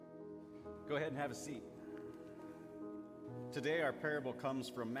Go ahead and have a seat. Today our parable comes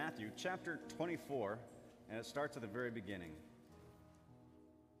from Matthew chapter 24, and it starts at the very beginning.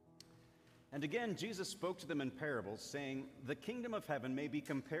 And again, Jesus spoke to them in parables, saying, "The kingdom of heaven may be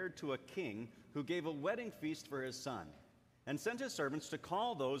compared to a king who gave a wedding feast for his son, and sent his servants to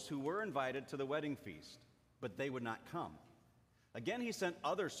call those who were invited to the wedding feast, but they would not come. Again he sent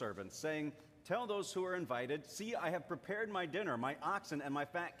other servants, saying, 'Tell those who are invited, see, I have prepared my dinner, my oxen and my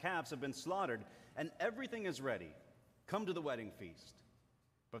fat calves have been slaughtered, and everything is ready. Come to the wedding feast.'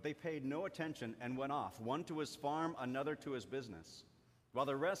 But they paid no attention and went off, one to his farm, another to his business. While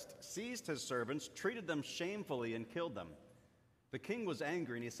the rest seized his servants, treated them shamefully, and killed them. The king was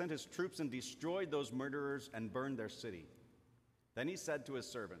angry, and he sent his troops and destroyed those murderers and burned their city. Then he said to his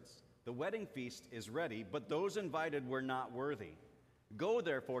servants, 'The wedding feast is ready, but those invited were not worthy. Go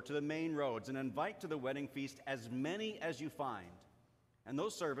therefore to the main roads and invite to the wedding feast as many as you find.' And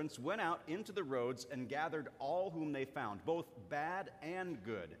those servants went out into the roads and gathered all whom they found, both bad and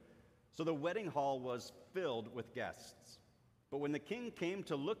good. So the wedding hall was filled with guests. But when the king came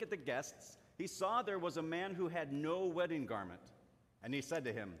to look at the guests, he saw there was a man who had no wedding garment. And he said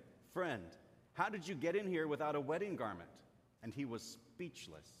to him, 'Friend, how did you get in here without a wedding garment?' And he was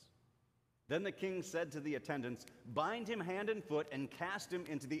speechless. Then the king said to the attendants, 'Bind him hand and foot and cast him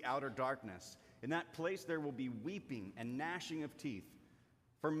into the outer darkness. In that place there will be weeping and gnashing of teeth.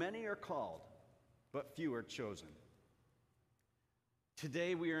 For many are called, but few are chosen.'"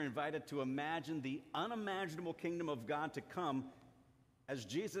 Today we are invited to imagine the unimaginable kingdom of God to come as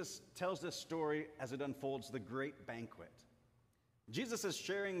Jesus tells this story as it unfolds the great banquet. Jesus is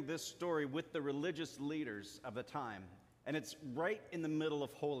sharing this story with the religious leaders of the time, and it's right in the middle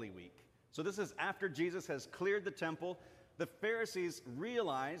of Holy Week. So this is after Jesus has cleared the temple. The Pharisees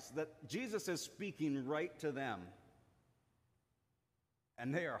realize that Jesus is speaking right to them,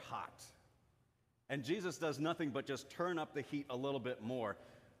 and they are hot. And Jesus does nothing but just turn up the heat a little bit more.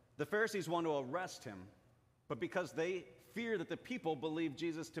 The Pharisees want to arrest him, but because they fear that the people believe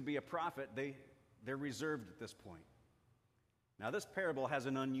Jesus to be a prophet, they're reserved at this point. Now, this parable has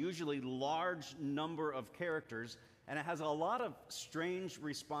an unusually large number of characters, and it has a lot of strange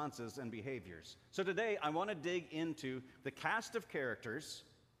responses and behaviors. So today, I want to dig into the cast of characters,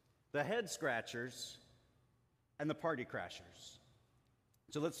 the head scratchers, and the party crashers.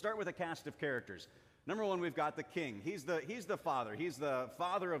 So let's start with a cast of characters. Number one, we've got the king. He's the father. He's the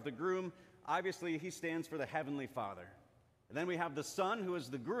father of the groom. Obviously, he stands for the heavenly Father. And then we have the son, who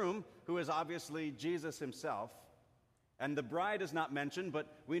is the groom, who is obviously Jesus himself. And the bride is not mentioned,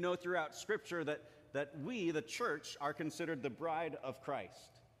 but we know throughout Scripture that we, the church, are considered the bride of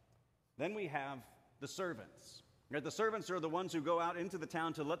Christ. Then we have the servants. The servants are the ones who go out into the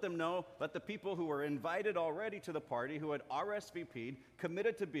town to let the people who were invited already to the party, who had RSVP'd,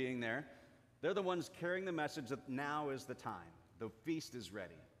 committed to being there, they're the ones carrying the message that now is the time. The feast is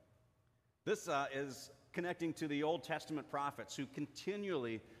ready. This is connecting to the Old Testament prophets who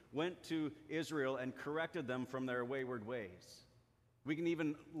continually went to Israel and corrected them from their wayward ways. We can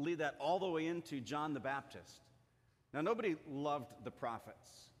even lead that all the way into John the Baptist. Now, nobody loved the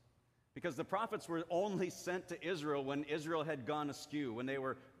prophets, because the prophets were only sent to Israel when Israel had gone askew, when they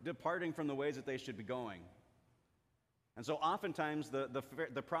were departing from the ways that they should be going. And so oftentimes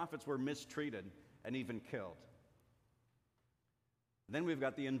the prophets were mistreated and even killed. Then we've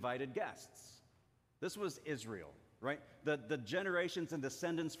got the invited guests. This was Israel, right? The generations and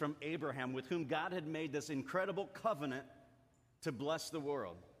descendants from Abraham with whom God had made this incredible covenant to bless the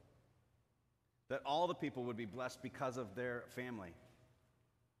world, that all the people would be blessed because of their family.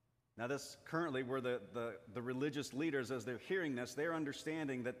 Now, this currently, where the religious leaders, as they're hearing this, they're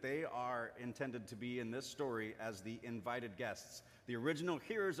understanding that they are intended to be in this story as the invited guests. The original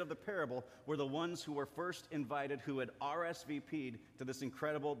hearers of the parable were the ones who were first invited, who had RSVP'd to this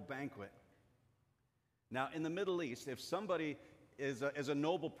incredible banquet. Now, in the Middle East, if somebody is a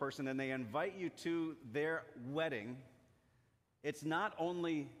noble person and they invite you to their wedding, it's not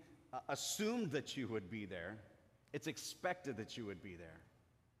only assumed that you would be there, it's expected that you would be there.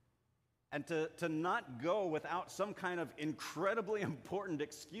 And to not go without some kind of incredibly important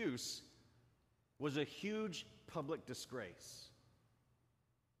excuse was a huge public disgrace.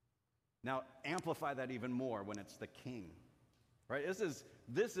 Now, amplify that even more when it's the king, right?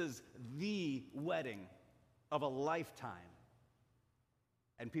 This is the wedding of a lifetime,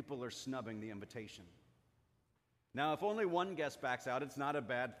 and people are snubbing the invitation. Now, if only one guest backs out, it's not a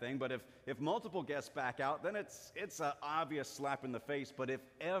bad thing, but if multiple guests back out, then it's an obvious slap in the face. But if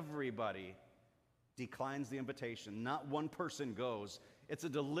everybody declines the invitation, not one person goes, it's a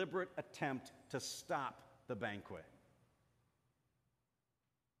deliberate attempt to stop the banquet.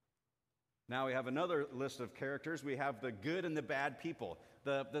 Now we have another list of characters. We have the good and the bad people.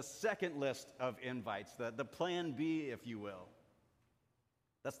 The second list of invites, the plan B, if you will.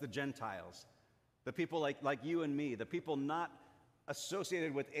 That's the Gentiles. The people like you and me, the people not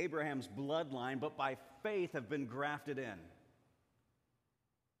associated with Abraham's bloodline, but by faith have been grafted in.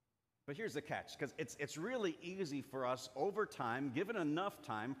 But here's the catch, because it's really easy for us over time, given enough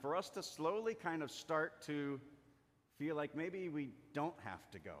time, for us to slowly kind of start to feel like maybe we don't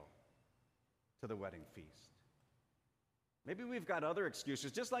have to go to the wedding feast. Maybe we've got other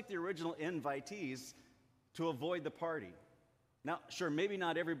excuses, just like the original invitees, to avoid the party. Now, sure, maybe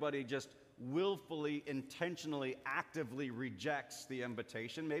not everybody just willfully, intentionally, actively rejects the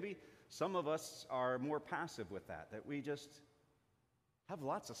invitation. Maybe some of us are more passive with that we just have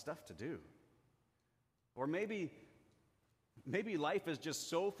lots of stuff to do. Or maybe life is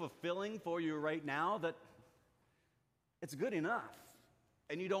just so fulfilling for you right now that it's good enough,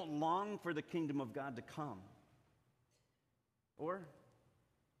 and you don't long for the kingdom of God to come. Or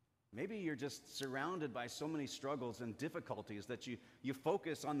maybe you're just surrounded by so many struggles and difficulties that you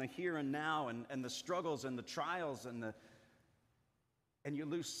focus on the here and now and the struggles and the trials and you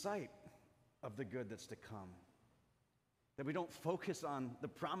lose sight of the good that's to come. That we don't focus on the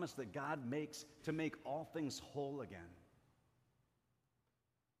promise that God makes to make all things whole again.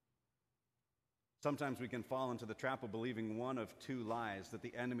 Sometimes we can fall into the trap of believing one of two lies that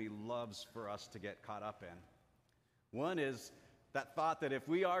the enemy loves for us to get caught up in. One is that thought that if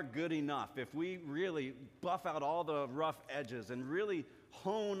we are good enough, if we really buff out all the rough edges and really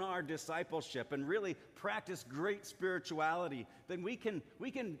hone our discipleship and really practice great spirituality, then we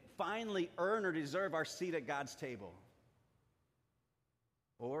can finally earn or deserve our seat at God's table.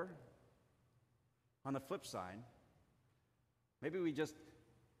 Or, on the flip side, maybe we just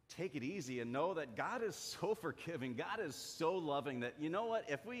take it easy and know that God is so forgiving, God is so loving that, you know what,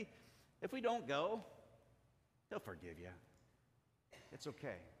 if we don't go, He'll forgive you. It's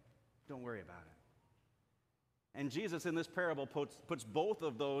okay. Don't worry about it. And Jesus in this parable puts both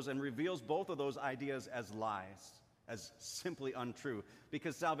of those and reveals both of those ideas as lies, as simply untrue.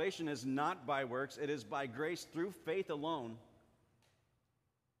 Because salvation is not by works, it is by grace through faith alone.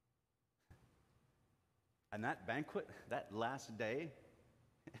 And that banquet, that last day,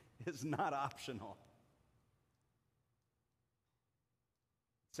 is not optional.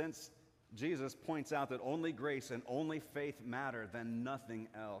 Since Jesus points out that only grace and only faith matter, then nothing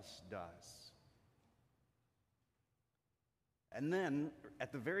else does. And then,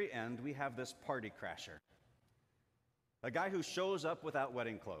 at the very end, we have this party crasher. A guy who shows up without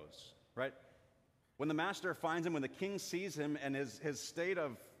wedding clothes, right? When the master finds him, when the king sees him and his state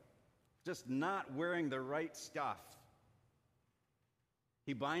of just not wearing the right stuff,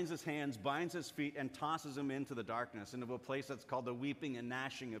 he binds his hands, binds his feet, and tosses him into the darkness, into a place that's called the weeping and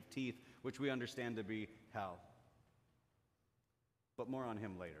gnashing of teeth, which we understand to be hell. But more on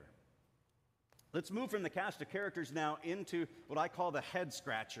him later. Let's move from the cast of characters now into what I call the head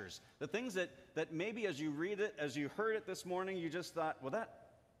scratchers. The things that maybe as you read it, as you heard it this morning, you just thought, well,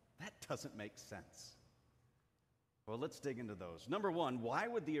 that doesn't make sense. Well, let's dig into those. Number one, why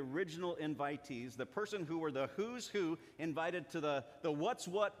would the original invitees, the person who were the who's who invited to the what's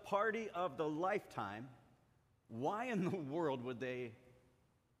what party of the lifetime, why in the world would they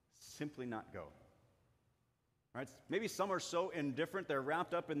simply not go? Right? Maybe some are so indifferent, they're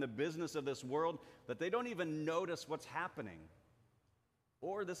wrapped up in the business of this world that they don't even notice what's happening.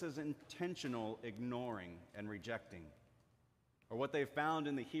 Or this is intentional ignoring and rejecting. Or what they've found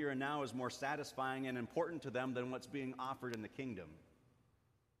in the here and now is more satisfying and important to them than what's being offered in the kingdom.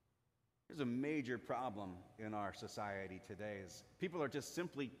 There's a major problem in our society today is people are just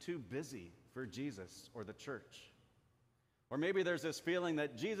simply too busy for Jesus or the church. Or maybe there's this feeling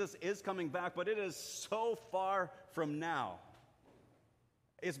that Jesus is coming back, but it is so far from now.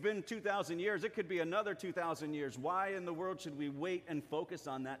 It's been 2,000 years. It could be another 2,000 years. Why in the world should we wait and focus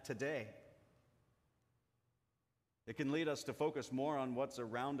on that today? It can lead us to focus more on what's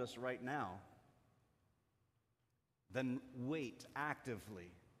around us right now than wait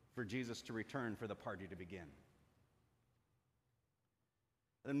actively for Jesus to return for the party to begin.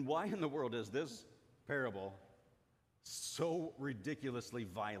 And why in the world is this parable so ridiculously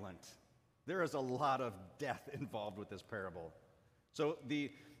violent? There is a lot of death involved with this parable. So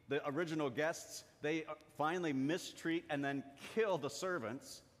the original guests, they finally mistreat and then kill the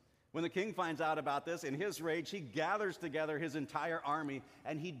servants. When the king finds out about this, in his rage, he gathers together his entire army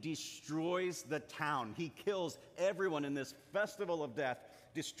and he destroys the town. He kills everyone in this festival of death,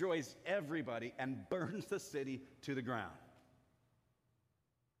 destroys everybody, and burns the city to the ground.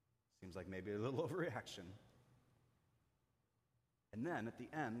 Seems like maybe a little overreaction. And then at the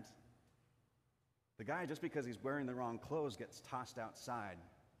end, The guy, just because he's wearing the wrong clothes, gets tossed outside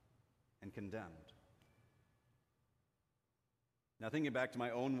and condemned. Now, thinking back to my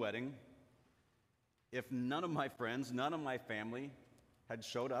own wedding, if none of my friends, none of my family had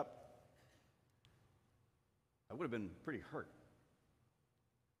showed up, I would have been pretty hurt.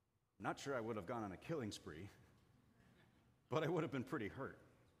 I'm not sure I would have gone on a killing spree, but I would have been pretty hurt.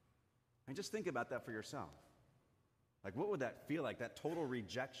 And just think about that for yourself. Like, what would that feel like? That total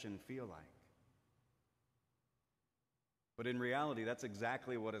rejection feel like? But in reality, that's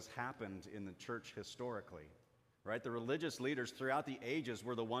exactly what has happened in the church historically, right? The religious leaders throughout the ages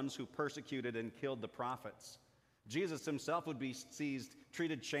were the ones who persecuted and killed the prophets. Jesus himself would be seized,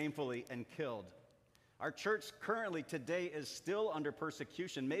 treated shamefully, and killed. Our church currently today is still under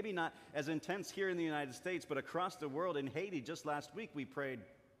persecution, maybe not as intense here in the United States, but across the world. In Haiti, just last week, we prayed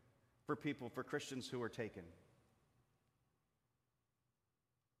for people, for Christians who were taken.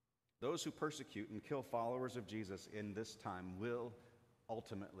 Those who persecute and kill followers of Jesus in this time will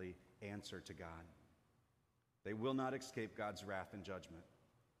ultimately answer to God. They will not escape God's wrath and judgment.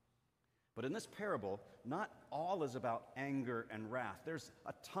 But in this parable, not all is about anger and wrath. There's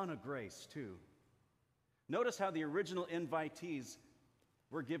a ton of grace, too. Notice how the original invitees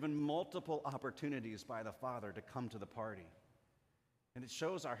were given multiple opportunities by the Father to come to the party. And it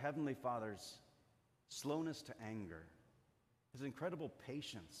shows our Heavenly Father's slowness to anger, his incredible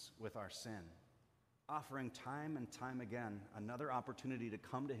patience with our sin, offering time and time again another opportunity to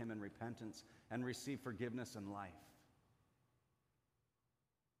come to him in repentance and receive forgiveness and life.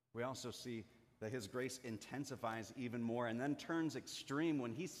 We also see that his grace intensifies even more and then turns extreme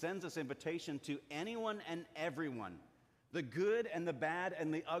when he sends this invitation to anyone and everyone, the good and the bad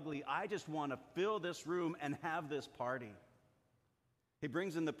and the ugly. I just want to fill this room and have this party. He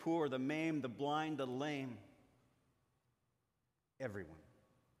brings in the poor, the maimed, the blind, the lame, everyone.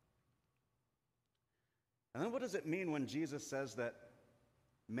 And then what does it mean when Jesus says that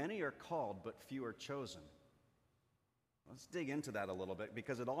many are called but few are chosen? Let's dig into that a little bit,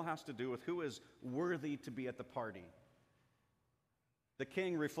 because it all has to do with who is worthy to be at the party. The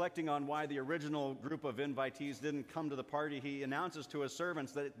king, reflecting on why the original group of invitees didn't come to the party, he announces to his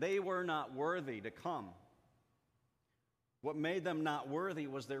servants that they were not worthy to come. What made them not worthy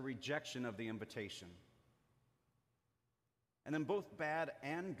was their rejection of the invitation. And then both bad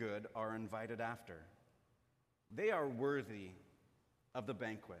and good are invited after. They are worthy of the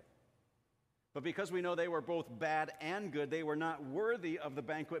banquet. But because we know they were both bad and good, they were not worthy of the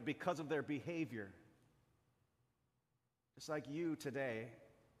banquet because of their behavior. Just like you today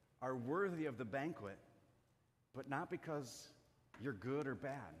are worthy of the banquet, but not because you're good or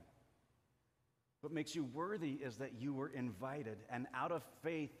bad. What makes you worthy is that you were invited, and out of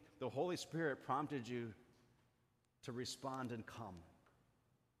faith, the Holy Spirit prompted you to respond and come.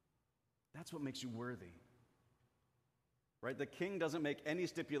 That's what makes you worthy. Right? The king doesn't make any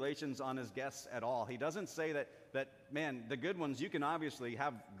stipulations on his guests at all. He doesn't say that man, the good ones, you can obviously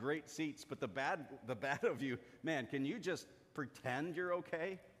have great seats, but the bad of you, man, can you just pretend you're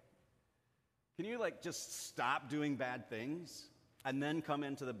okay? Can you just stop doing bad things and then come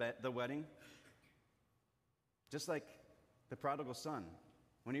into the wedding? Just like the prodigal son,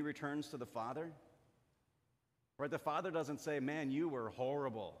 when he returns to the father, right? The father doesn't say, man, you were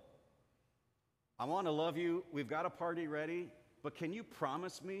horrible. I want to love you. We've got a party ready, but can you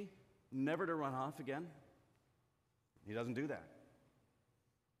promise me never to run off again? He doesn't do that.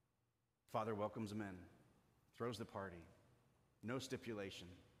 Father welcomes him in, throws the party, no stipulation.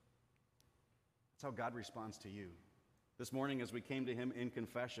 That's how God responds to you. This morning, as we came to him in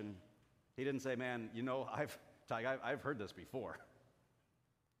confession, he didn't say, man, I've heard this before.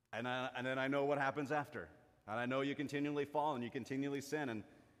 And then I know what happens after. And I know you continually fall and you continually sin. And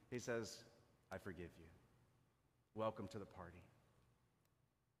he says, I forgive you. Welcome to the party.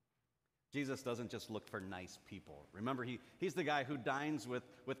 Jesus doesn't just look for nice people. Remember, he's the guy who dines with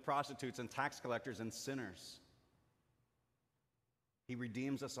prostitutes and tax collectors and sinners. He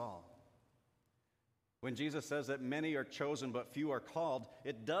redeems us all. When Jesus says that many are chosen but few are called,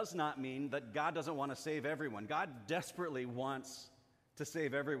 it does not mean that God doesn't want to save everyone. God desperately wants to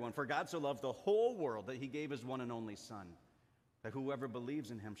save everyone. For God so loved the whole world that he gave his one and only Son, that whoever believes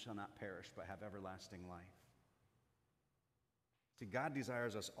in him shall not perish but have everlasting life. See, God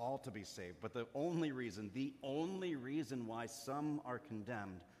desires us all to be saved, but the only reason why some are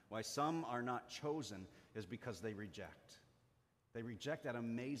condemned, why some are not chosen, is because they reject. They reject that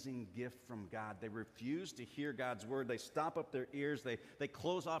amazing gift from God. They refuse to hear God's word. They stop up their ears. They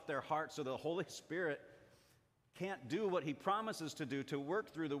close off their hearts so the Holy Spirit can't do what he promises to do, to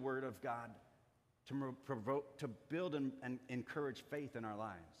work through the word of God, to build and encourage faith in our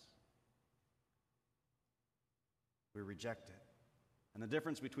lives. we reject it. And the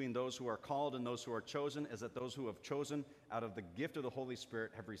difference between those who are called and those who are chosen is that those who have chosen out of the gift of the Holy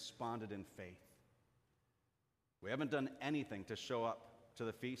Spirit have responded in faith. We haven't done anything to show up to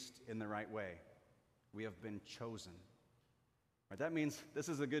the feast in the right way. We have been chosen. Right, that means, this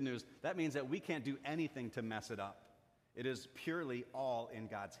is the good news, that means that we can't do anything to mess it up. It is purely all in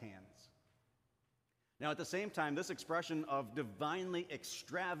God's hands. Now, at the same time, this expression of divinely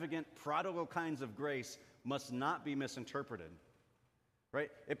extravagant, prodigal kinds of grace must not be misinterpreted. Right?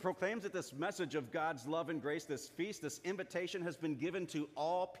 It proclaims that this message of God's love and grace, this feast, this invitation has been given to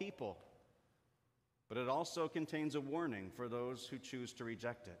all people. But it also contains a warning for those who choose to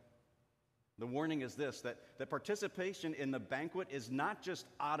reject it. The warning is this, that participation in the banquet is not just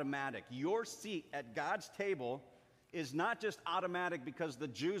automatic. Your seat at God's table is not just automatic because the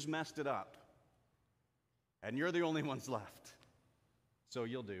Jews messed it up. And you're the only ones left. So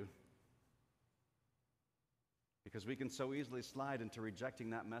you'll do. Because we can so easily slide into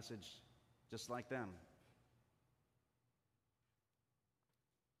rejecting that message just like them.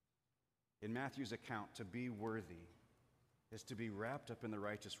 In Matthew's account, to be worthy is to be wrapped up in the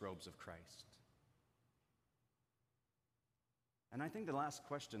righteous robes of Christ. And I think the last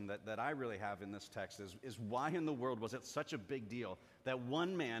question that I really have in this text is why in the world was it such a big deal that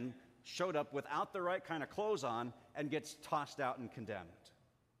one man showed up without the right kind of clothes on and gets tossed out and condemned?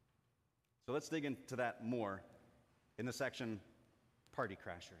 So let's dig into that more in the section, Party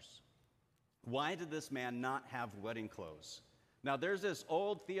Crashers. Why did this man not have wedding clothes? Now, there's this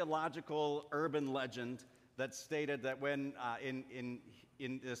old theological urban legend that stated that when in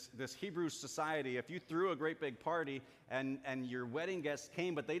this Hebrew society, if you threw a great big party and your wedding guests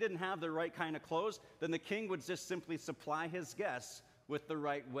came, but they didn't have the right kind of clothes, then the king would just simply supply his guests with the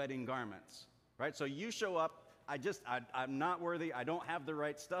right wedding garments, right? So you show up, I'm not worthy, I don't have the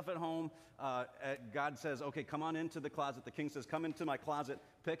right stuff at home. God says, okay, come on into the closet. The king says, come into my closet,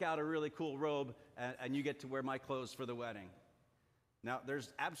 pick out a really cool robe, and you get to wear my clothes for the wedding. Now,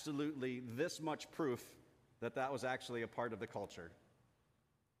 there's absolutely this much proof that was actually a part of the culture.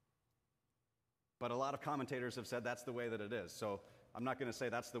 But a lot of commentators have said that's the way that it is. So I'm not going to say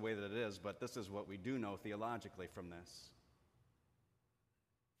that's the way that it is, but this is what we do know theologically from this.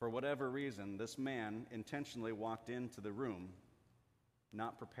 For whatever reason, this man intentionally walked into the room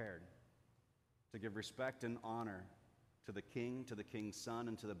not prepared to give respect and honor to the king, to the king's son,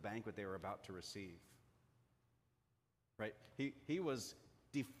 and to the banquet they were about to receive. Right? He was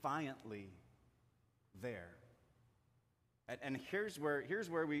defiantly there. And here's where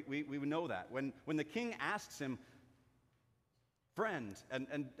we know that. When the king asks him, friend,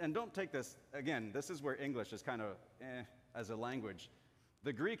 and don't take this, again, this is where English is kind of as a language.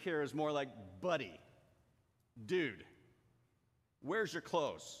 The Greek here is more like buddy, dude, where's your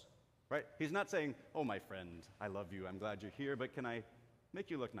clothes? Right? He's not saying, oh, my friend, I love you, I'm glad you're here, but can I make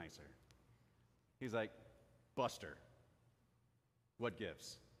you look nicer? He's like, Buster, what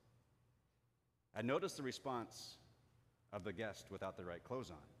gives? And notice the response of the guest without the right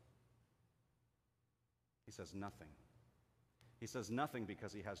clothes on. He says nothing. He says nothing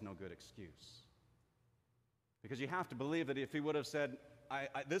because he has no good excuse. Because you have to believe that if he would have said,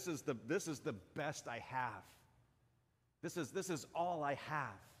 this is the best I have. This is all I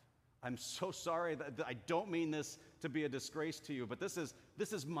have. I'm so sorry that I don't mean this to be a disgrace to you, but this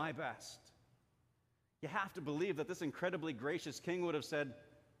is my best. You have to believe that this incredibly gracious king would have said,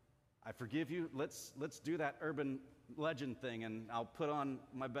 I forgive you, let's do that urban legend thing, and I'll put on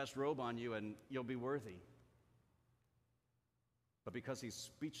my best robe on you, and you'll be worthy. But because he's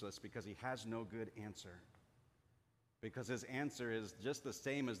speechless, because he has no good answer, because his answer is just the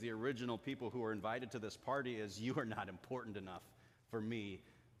same as the original people who were invited to this party, is you are not important enough for me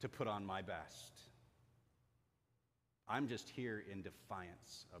to put on my best. I'm just here in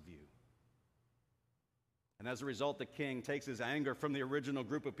defiance of you. And as a result, the king takes his anger from the original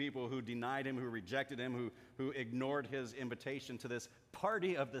group of people who denied him, who rejected him, who ignored his invitation to this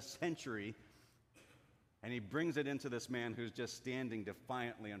party of the century, and he brings it into this man who's just standing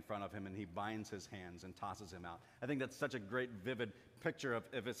defiantly in front of him, and he binds his hands and tosses him out. I think that's such a great, vivid picture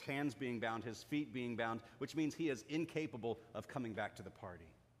of his hands being bound, his feet being bound, which means he is incapable of coming back to the party.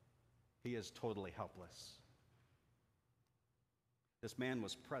 He is totally helpless. This man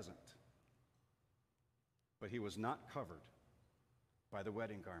was present, but he was not covered by the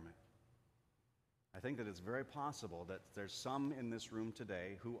wedding garment. I think that it's very possible that there's some in this room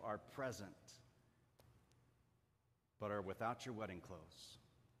today who are present, but are without your wedding clothes.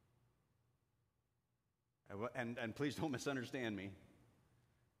 And please don't misunderstand me.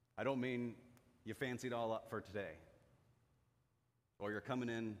 I don't mean you fancy it all up for today, or you're coming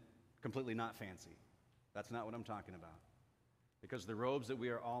in completely not fancy. That's not what I'm talking about. Because the robes that we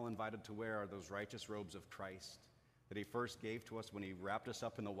are all invited to wear are those righteous robes of Christ that he first gave to us when he wrapped us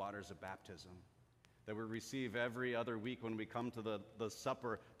up in the waters of baptism, that we receive every other week when we come to the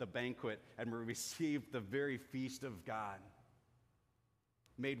supper, the banquet, and we receive the very feast of God.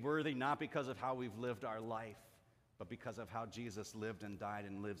 Made worthy not because of how we've lived our life, but because of how Jesus lived and died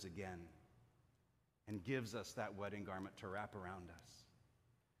and lives again, and gives us that wedding garment to wrap around us.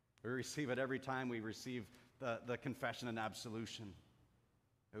 We receive it every time we receive the confession and absolution.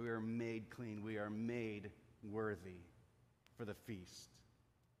 We are made clean. We are made worthy for the feast.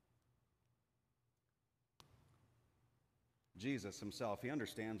 Jesus himself, he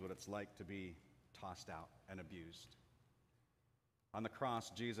understands what it's like to be tossed out and abused. On the cross,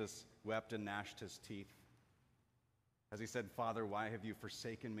 Jesus wept and gnashed his teeth. As he said, "Father, why have you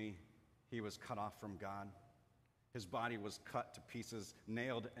forsaken me?" He was cut off from God. His body was cut to pieces,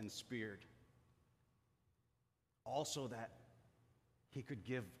 nailed and speared. Also that he could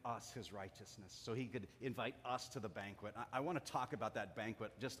give us his righteousness, so he could invite us to the banquet. I want to talk about that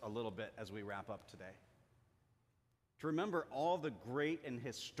banquet just a little bit as we wrap up today. To remember all the great and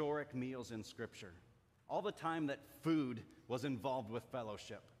historic meals in Scripture, all the time that food was involved with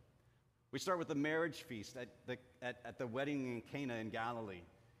fellowship. We start with the marriage feast at the wedding in Cana in Galilee,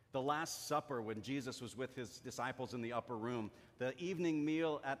 the Last Supper when Jesus was with his disciples in the upper room, the evening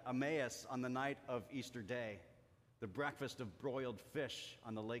meal at Emmaus on the night of Easter Day, the breakfast of broiled fish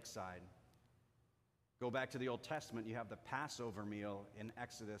on the lakeside. Go back to the Old Testament, you have the Passover meal in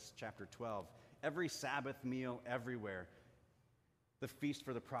Exodus chapter 12. Every Sabbath meal everywhere. The feast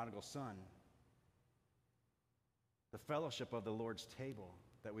for the prodigal son. The fellowship of the Lord's table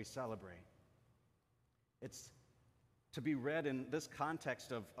that we celebrate. It's to be read in this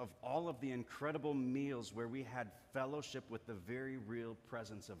context of all of the incredible meals where we had fellowship with the very real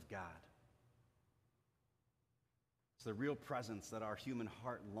presence of God. It's the real presence that our human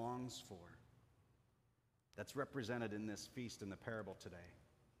heart longs for. That's represented in this feast in the parable today.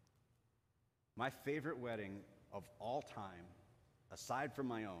 My favorite wedding of all time, aside from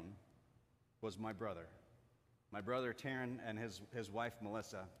my own, was my brother. My brother Taryn and his wife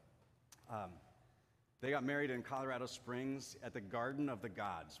Melissa. They got married in Colorado Springs at the Garden of the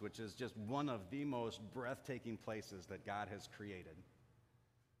Gods, which is just one of the most breathtaking places that God has created.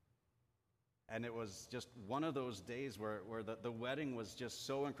 And it was just one of those days where the wedding was just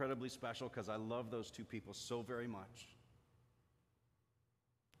so incredibly special because I love those two people so very much.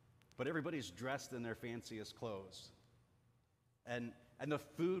 But everybody's dressed in their fanciest clothes. And the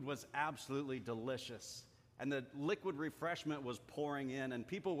food was absolutely delicious. And the liquid refreshment was pouring in, and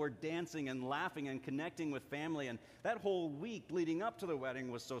people were dancing and laughing and connecting with family. And that whole week leading up to the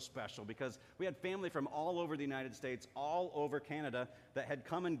wedding was so special because we had family from all over the United States, all over Canada, that had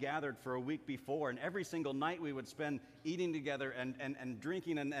come and gathered for a week before. And every single night we would spend eating together and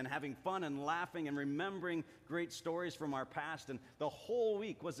drinking and having fun and laughing and remembering great stories from our past. And the whole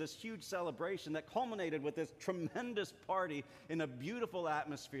week was this huge celebration that culminated with this tremendous party in a beautiful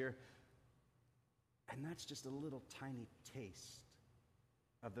atmosphere. And that's just a little tiny taste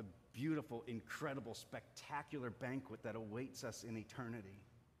of the beautiful, incredible, spectacular banquet that awaits us in eternity.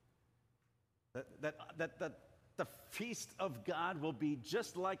 That the feast of God will be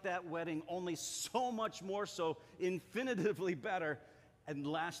just like that wedding, only so much more so, infinitively better, and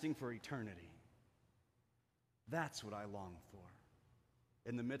lasting for eternity. That's what I long for.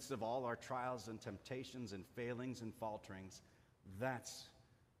 In the midst of all our trials and temptations and failings and falterings, that's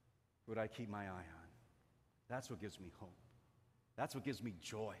what I keep my eye on. That's what gives me hope. That's what gives me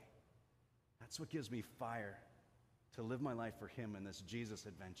joy. That's what gives me fire to live my life for him in this Jesus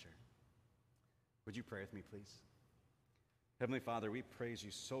adventure. Would you pray with me, please? Heavenly Father, we praise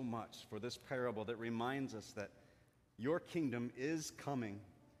you so much for this parable that reminds us that your kingdom is coming,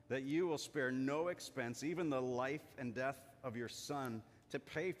 that you will spare no expense, even the life and death of your Son, to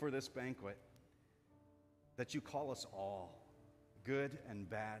pay for this banquet, that you call us all, good and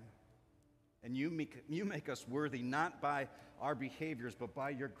bad. And you make us worthy, not by our behaviors, but by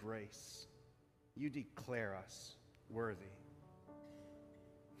your grace. You declare us worthy.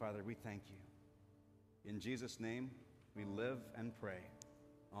 Father, we thank you. In Jesus' name, we live and pray.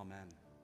 Amen.